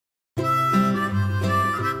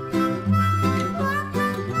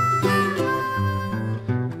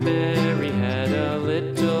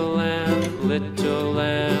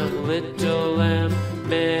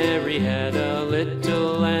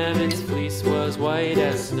was white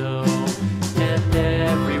as snow. And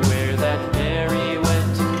everywhere that Mary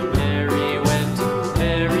went, Mary went,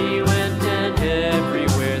 Mary went, and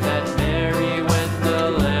everywhere that Mary went,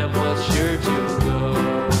 the lamb was sure to go.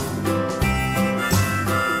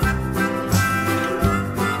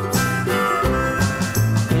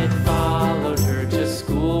 It followed her to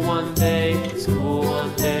school one day, school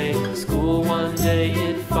one day, school one day.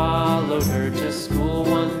 It followed her to school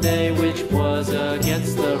one day, which was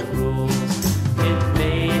against the rules. It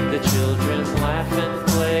made the children laugh and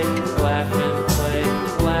play, laugh and play,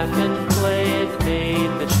 laugh and play. It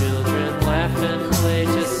made the children laugh and play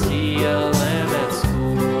to see a lamb at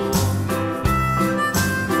school.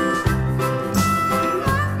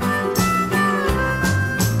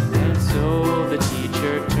 And so the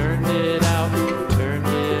teacher turned it out, turned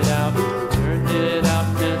it out, turned it out.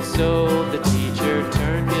 And so the teacher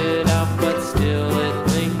turned it out, but still it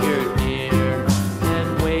lingered near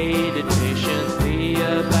and waited patiently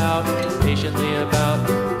about, patiently about,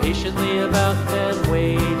 patiently about, and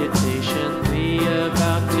waited patiently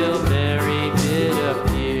about till Mary did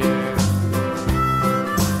appear.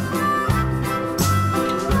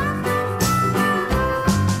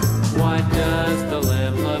 Why does the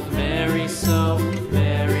lamb love Mary so,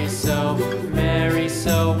 Mary so, Mary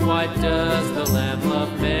so? Why does the lamb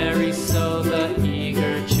love Mary so? The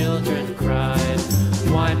eager children cried.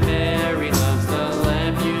 Why Mary loves the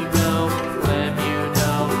lamb, you know, lamb, you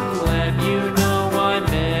know, lamb, you know. Why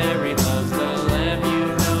Mary loves the lamb, you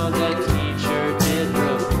know, the teacher did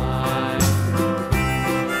reply.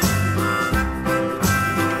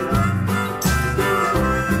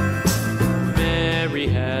 Mary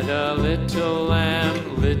had a little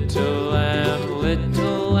lamb, little lamb,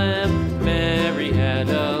 little lamb. Mary had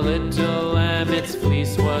a little lamb, its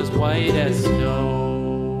fleece was white as snow.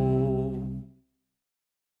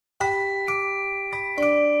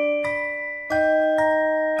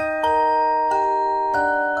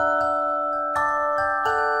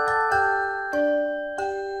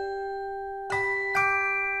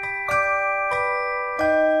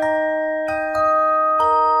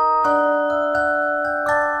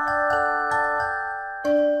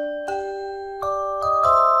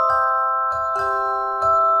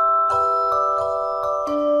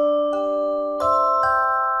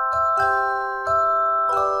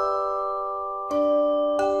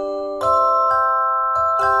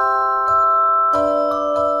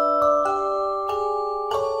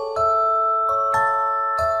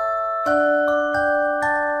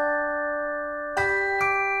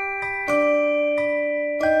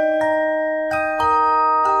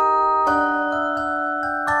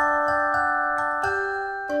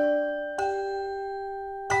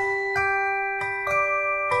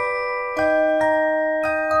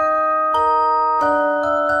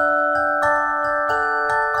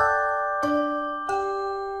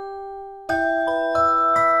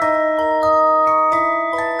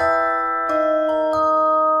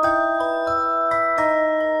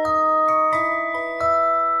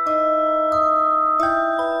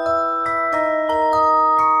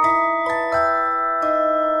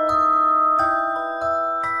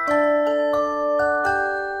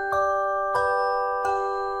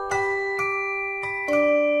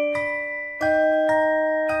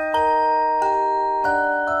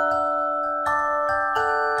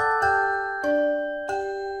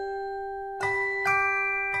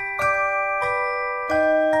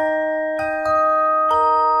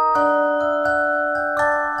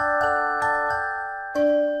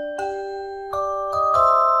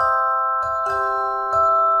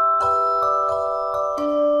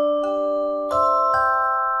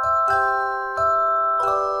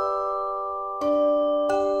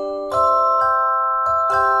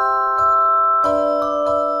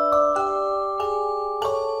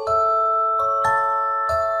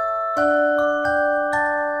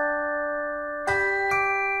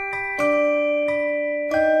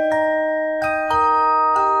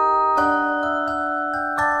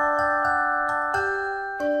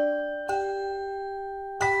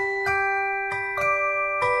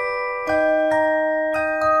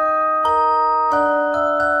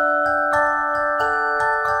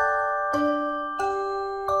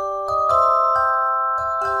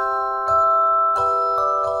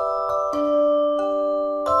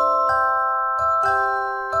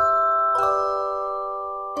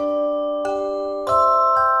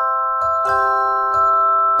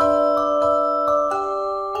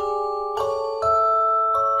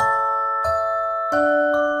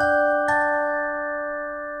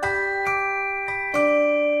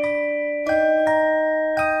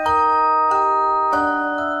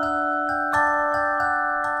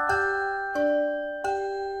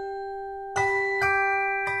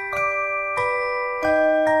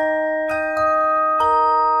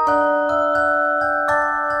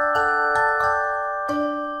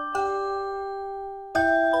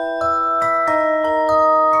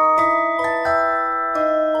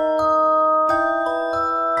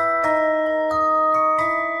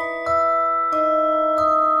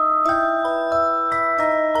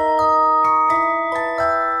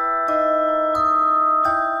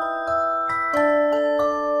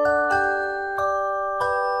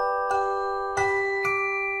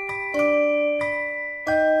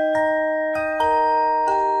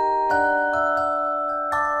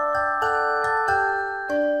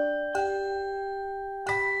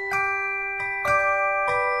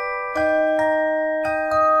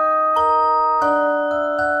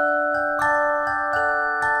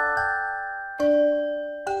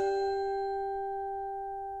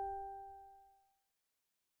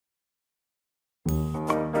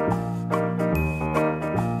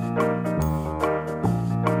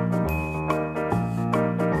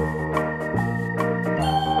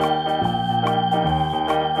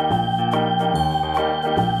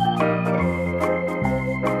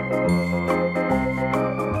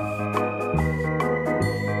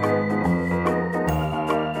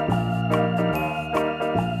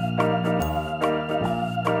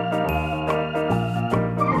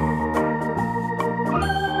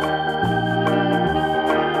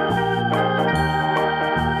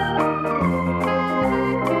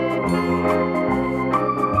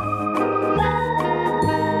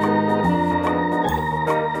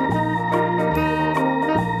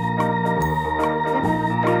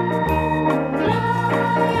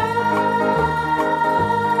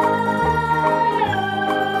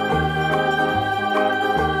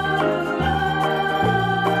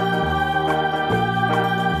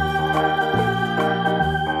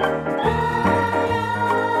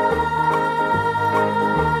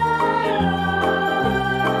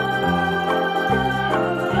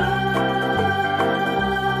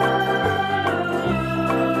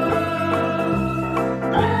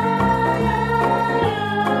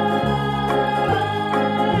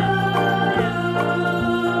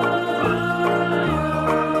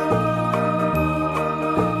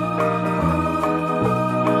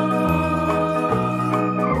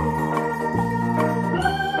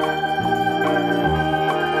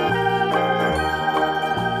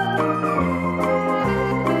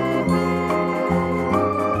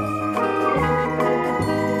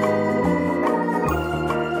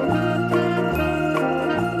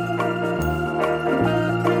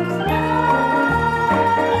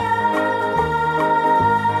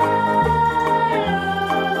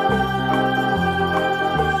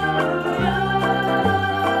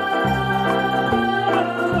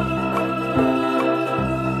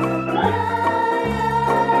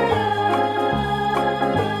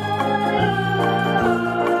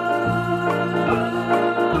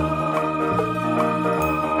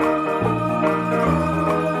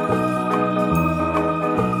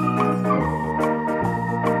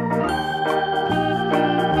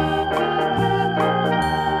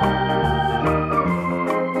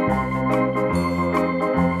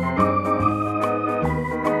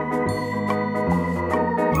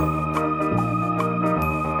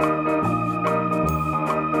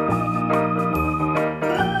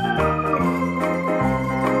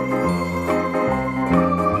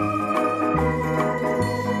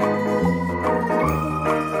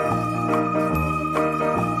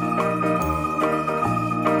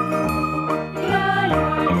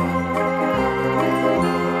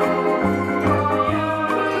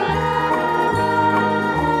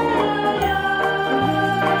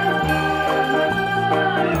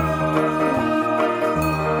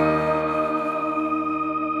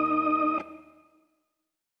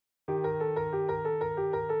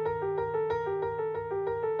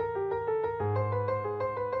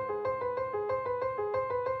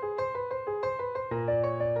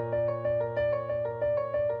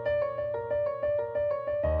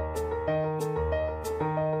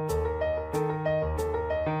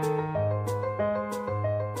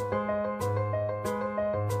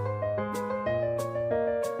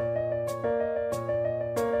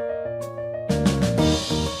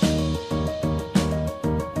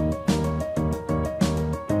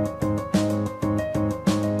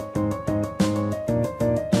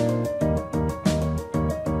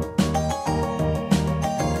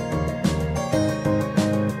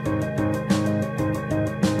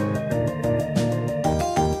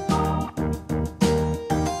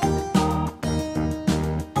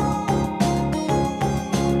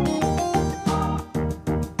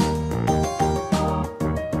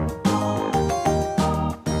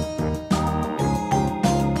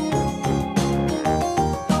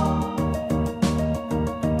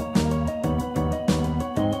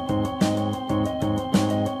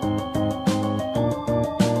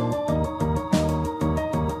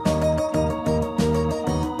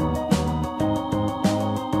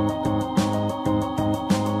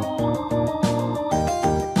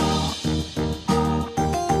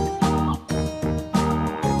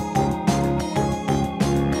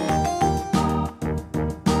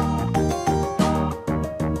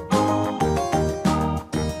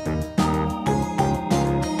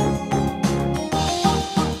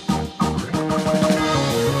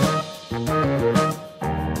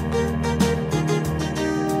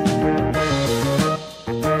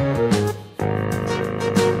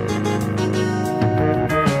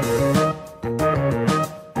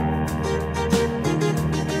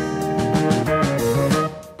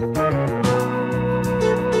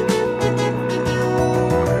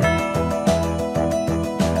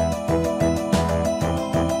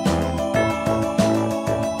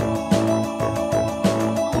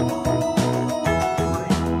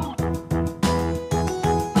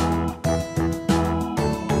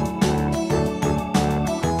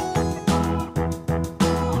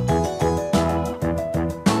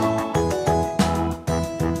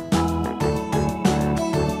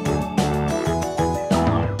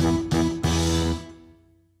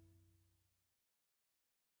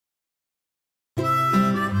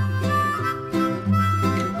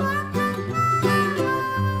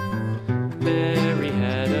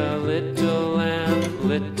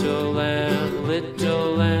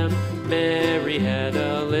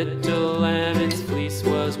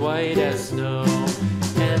 white as snow.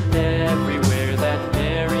 And everywhere that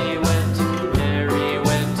Mary went, Mary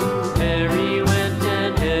went, Mary went,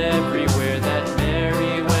 and everywhere that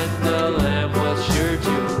Mary went, the lamb was sure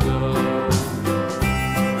to go.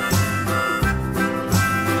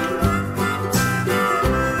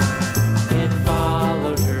 It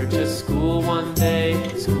followed her to school one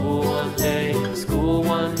day, school one day, school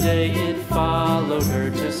one day. It followed her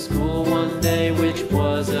to school one day, which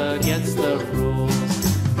was against the rules.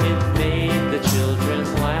 It made the children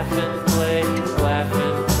laugh and play, laugh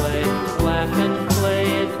and play, laugh and play.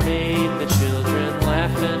 It made the children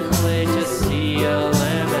laugh and play to see a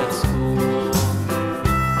lamb at school.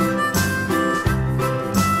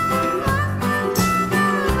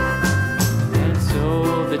 And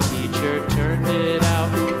so the teacher turned it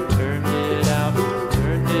out, turned it out,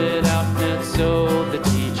 turned it out. And so the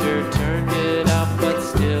teacher turned it out, but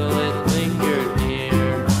still it lingered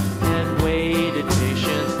near and waited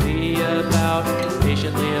patiently about,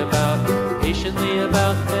 patiently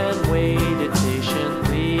about, and waited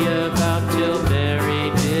patiently about till Mary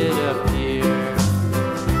did appear.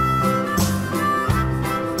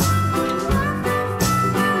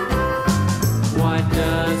 Why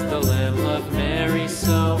does the lamb love Mary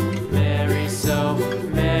so, Mary so,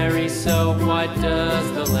 Mary so? Why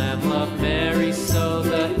does the lamb love Mary so?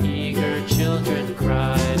 The eager children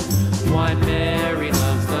cried. Why Mary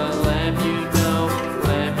loves the lamb, you know,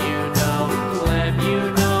 lamb, you know, lamb, you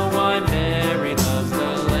know. Why Mary loves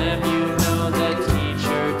the lamb, you know, the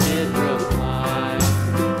teacher did reply.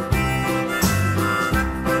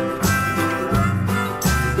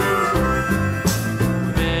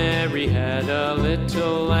 Mary had a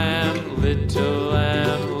little lamb, little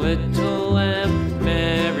lamb, little lamb.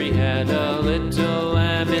 Mary had a little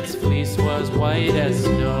lamb, its fleece was white as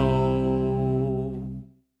snow.